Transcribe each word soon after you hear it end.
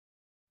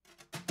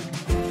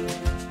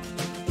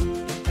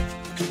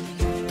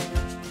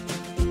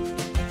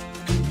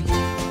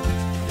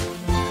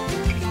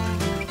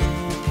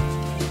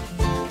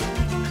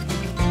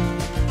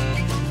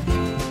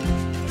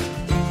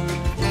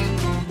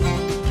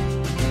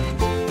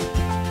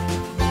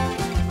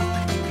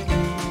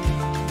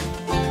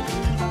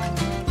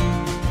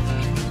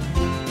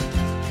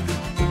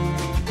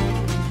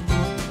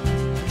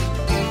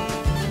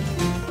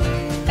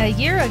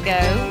year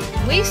ago,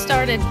 we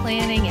started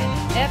planning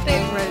an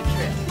epic road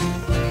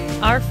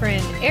trip. Our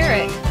friend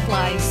Eric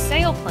flies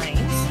sailplanes,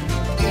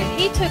 and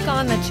he took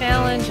on the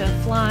challenge of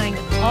flying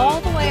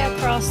all the way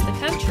across the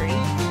country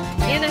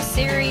in a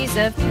series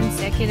of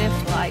consecutive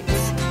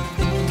flights.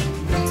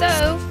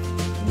 So,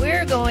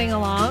 we're going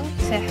along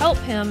to help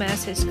him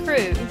as his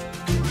crew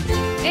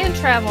and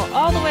travel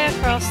all the way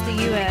across the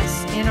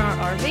U.S. in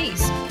our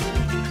RVs.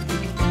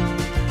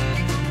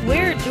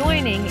 We're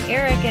joining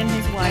Eric and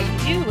his wife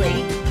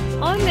Julie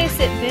on this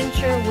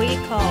adventure we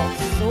call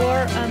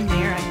Soar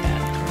America.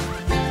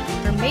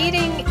 We're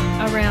meeting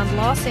around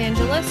Los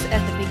Angeles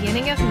at the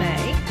beginning of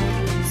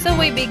May, so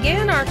we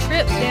began our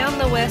trip down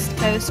the west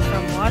coast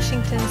from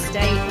Washington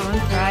State on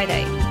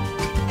Friday.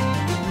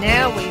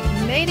 Now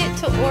we've made it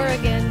to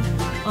Oregon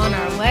on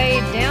our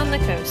way down the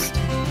coast.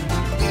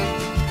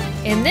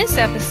 In this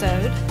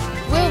episode,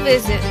 we'll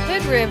visit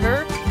Hood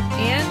River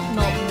and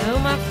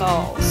Multnomah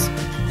Falls.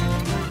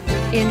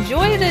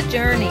 Enjoy the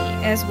journey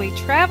as we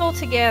travel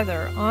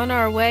together on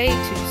our way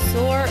to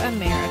Soar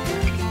America.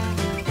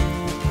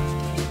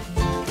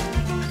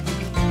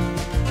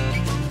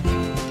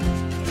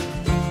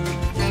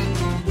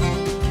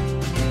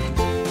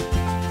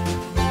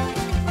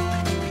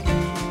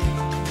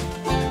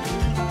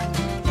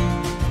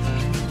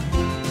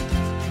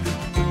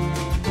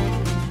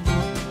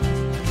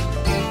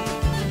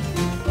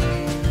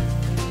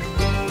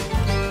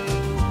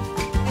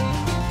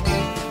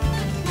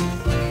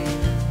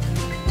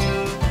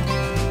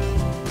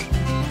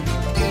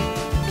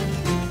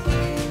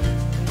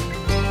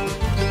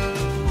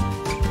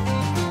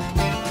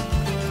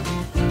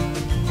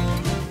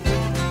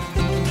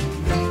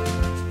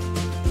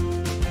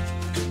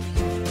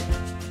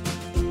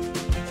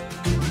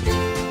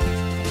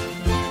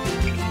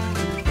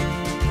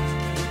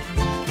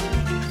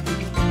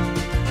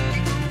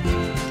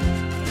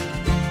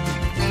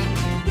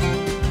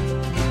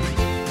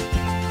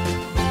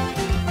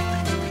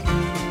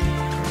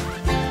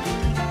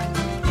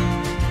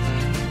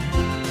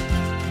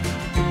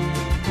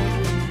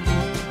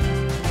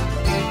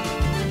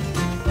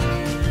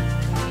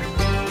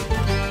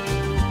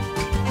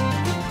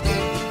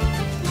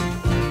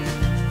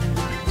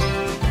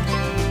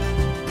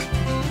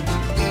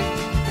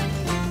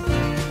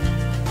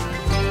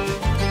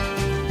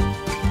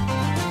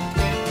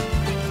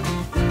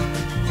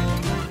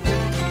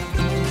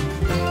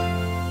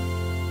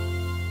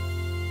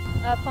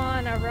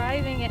 Upon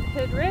arriving at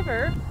Hood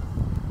River,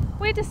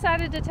 we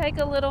decided to take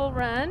a little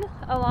run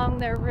along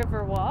their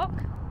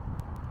Riverwalk.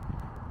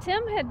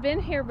 Tim had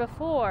been here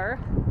before,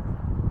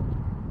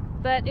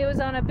 but it was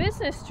on a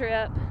business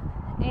trip,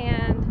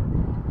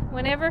 and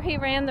whenever he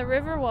ran the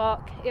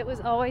Riverwalk, it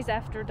was always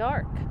after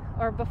dark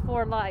or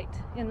before light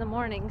in the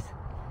mornings.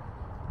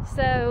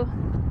 So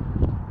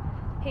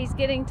he's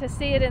getting to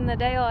see it in the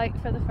daylight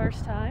for the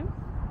first time.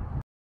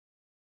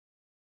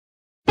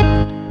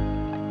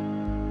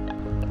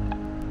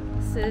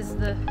 This is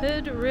the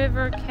Hood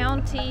River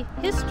County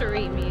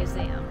History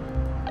Museum.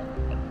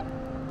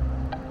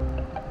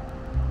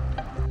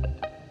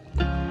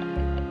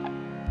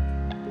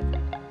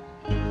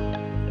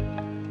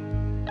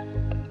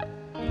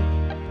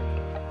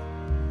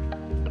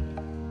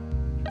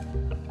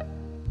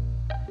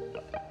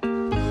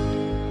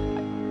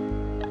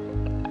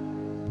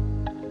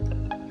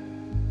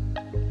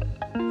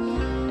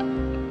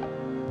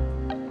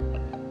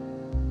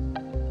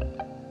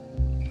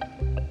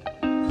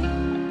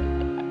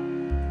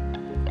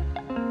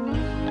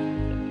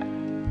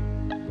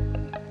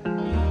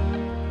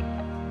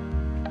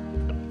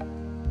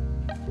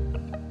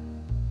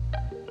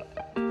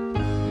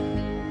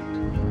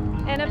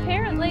 And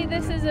apparently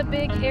this is a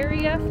big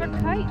area for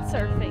kite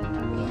surfing.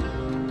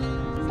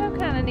 So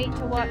kind of neat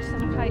to watch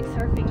some kite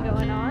surfing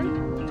going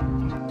on.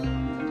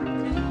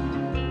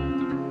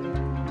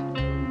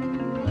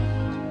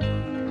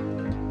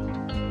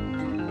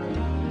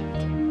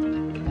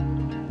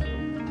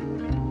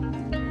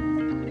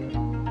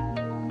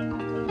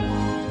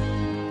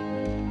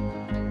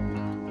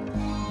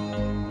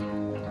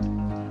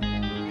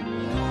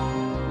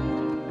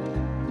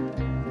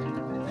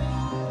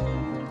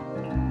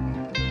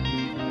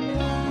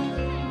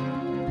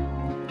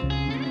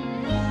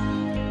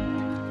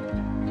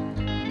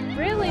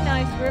 Really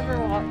nice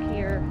Riverwalk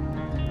here.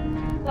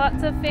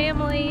 Lots of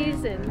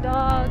families and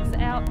dogs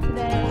out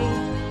today.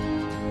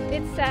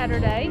 It's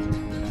Saturday,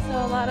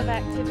 so a lot of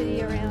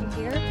activity around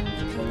here.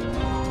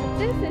 But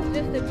this is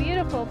just a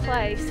beautiful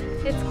place.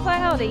 It's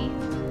cloudy,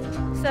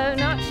 so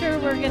not sure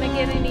we're going to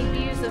get any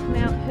views of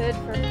Mount Hood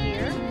from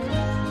here.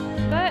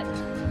 But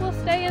we'll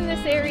stay in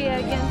this area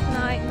again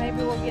tonight. Maybe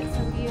we'll get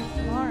some views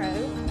tomorrow.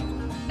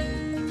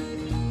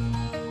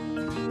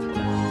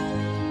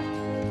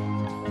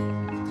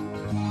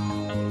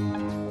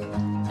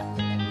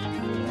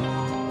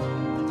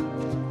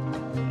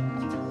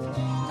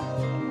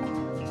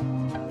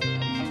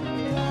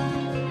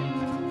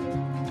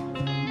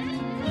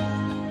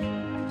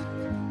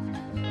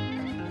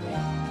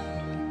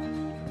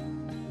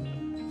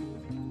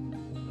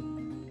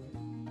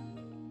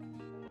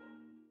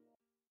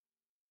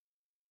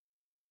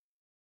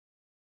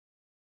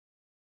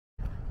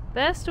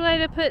 Best way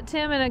to put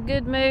Tim in a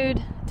good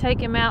mood, take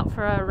him out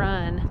for a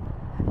run.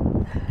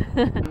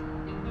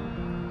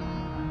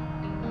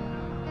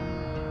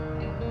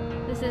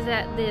 This is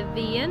at the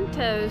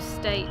Viento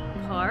State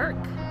Park,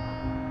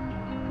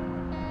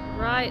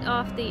 right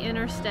off the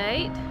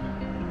interstate.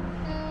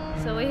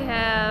 So we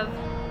have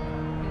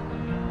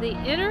the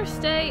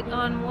interstate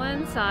on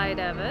one side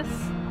of us.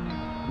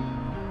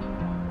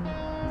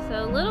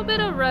 So a little bit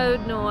of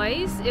road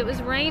noise. It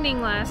was raining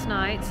last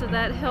night, so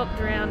that helped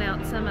drown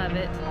out some of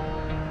it.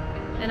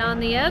 And on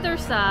the other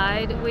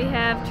side, we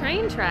have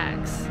train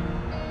tracks.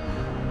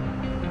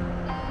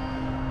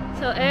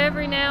 So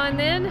every now and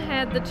then,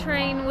 had the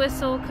train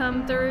whistle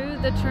come through,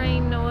 the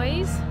train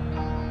noise.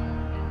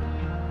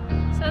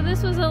 So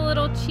this was a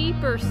little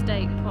cheaper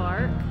state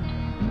park,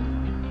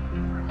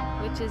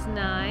 which is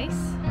nice.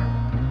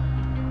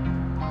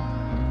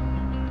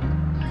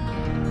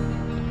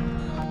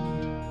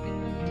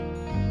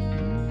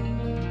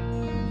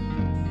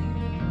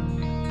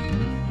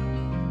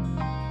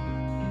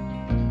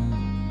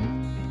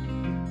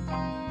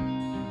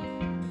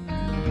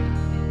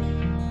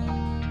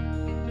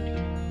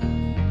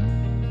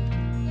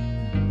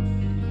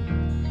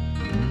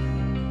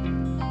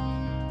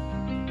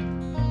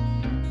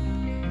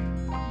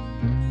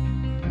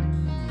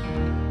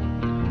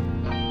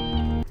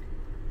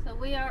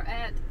 We are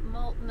at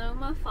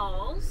Multnomah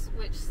Falls,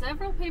 which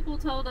several people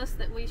told us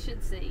that we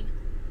should see.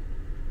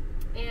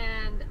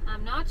 And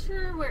I'm not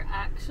sure we're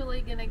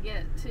actually going to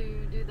get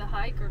to do the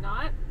hike or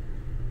not.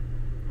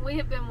 We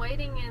have been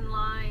waiting in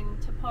line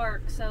to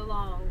park so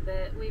long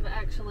that we've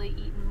actually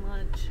eaten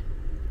lunch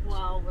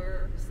while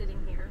we're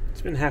sitting here.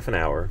 It's been half an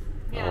hour.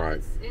 Yeah, all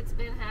right. It's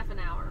been half an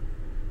hour.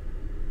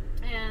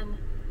 And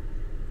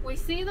we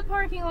see the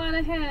parking lot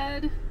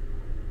ahead.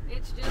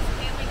 It's just,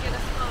 can we get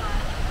a spot?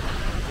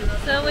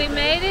 So we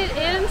made it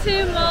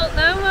into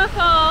Multnomah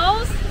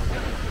Falls.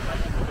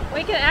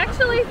 We can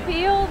actually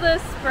feel the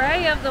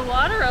spray of the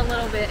water a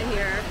little bit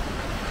here.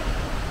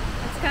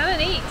 It's kind of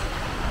neat.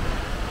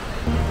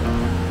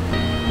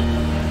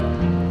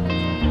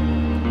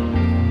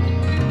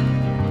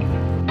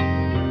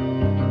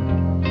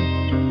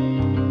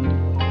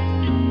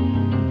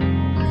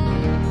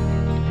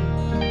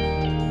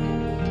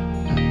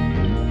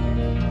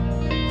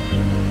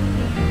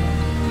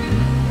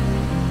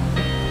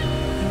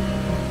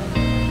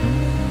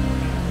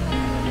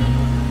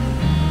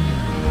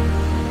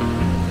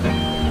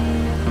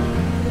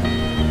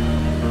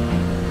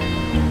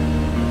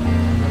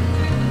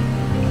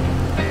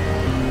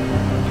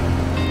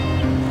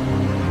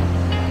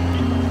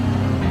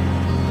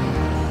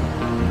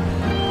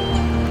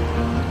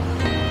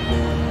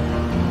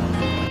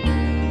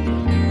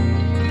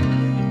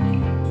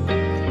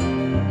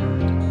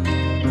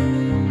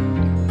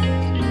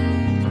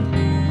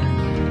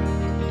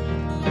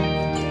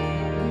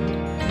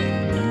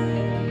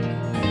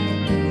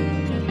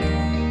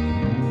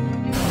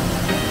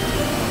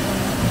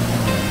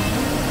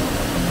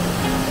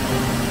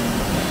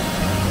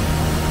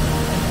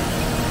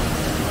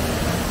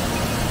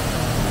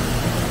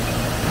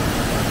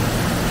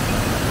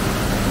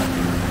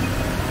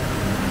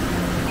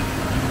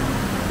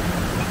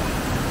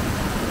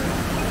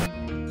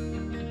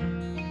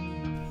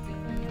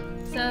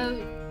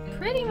 So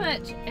pretty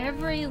much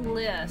every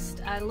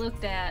list I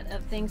looked at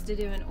of things to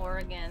do in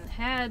Oregon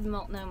had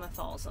Multnomah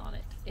Falls on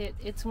it.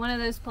 It's one of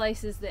those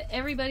places that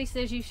everybody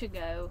says you should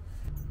go.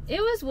 It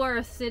was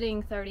worth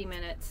sitting 30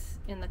 minutes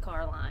in the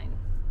car line.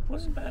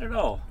 Wasn't bad at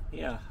all.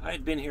 Yeah, I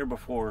had been here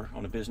before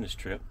on a business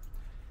trip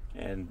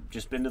and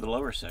just been to the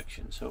lower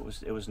section, so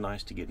it was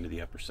nice to get into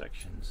the upper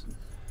sections and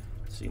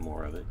see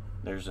more of it.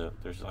 There's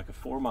like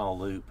a 4-mile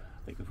loop.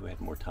 I think if we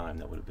had more time,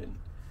 that would have been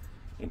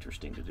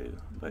interesting to do,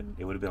 but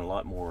it would have been a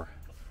lot more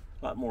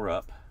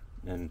up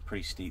and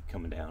pretty steep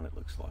coming down, it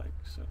looks like.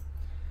 So,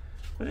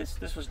 but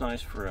this was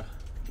nice for a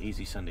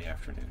easy Sunday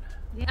afternoon.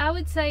 Yeah, I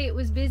would say it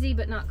was busy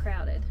but not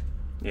crowded.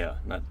 Yeah,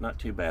 not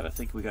too bad. I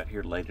think we got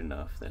here late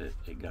enough that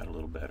it got a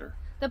little better.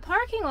 The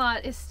parking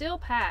lot is still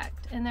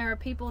packed and there are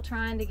people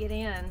trying to get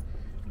in,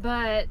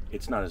 but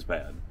it's not as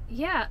bad.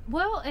 Yeah,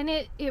 well, and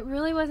it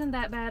really wasn't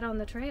that bad on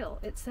the trail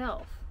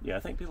itself. Yeah, I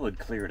think people had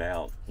cleared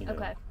out,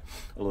 a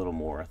little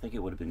more. I think it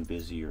would have been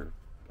busier,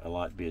 a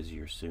lot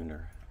busier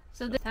sooner.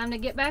 So time to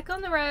get back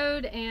on the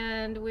road,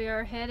 and we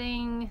are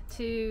heading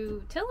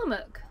to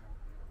Tillamook.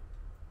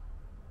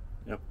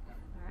 Yep.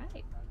 All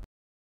right.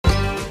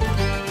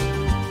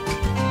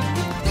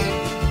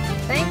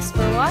 Thanks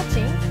for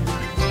watching.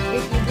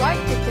 If you'd like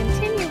to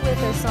continue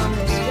with us on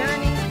this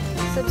journey,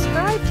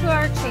 subscribe to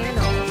our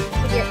channel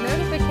to get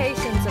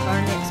notifications of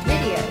our next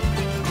video.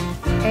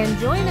 And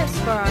join us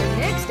for our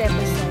next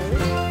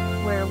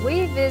episode where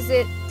we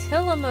visit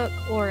Tillamook,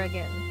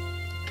 Oregon.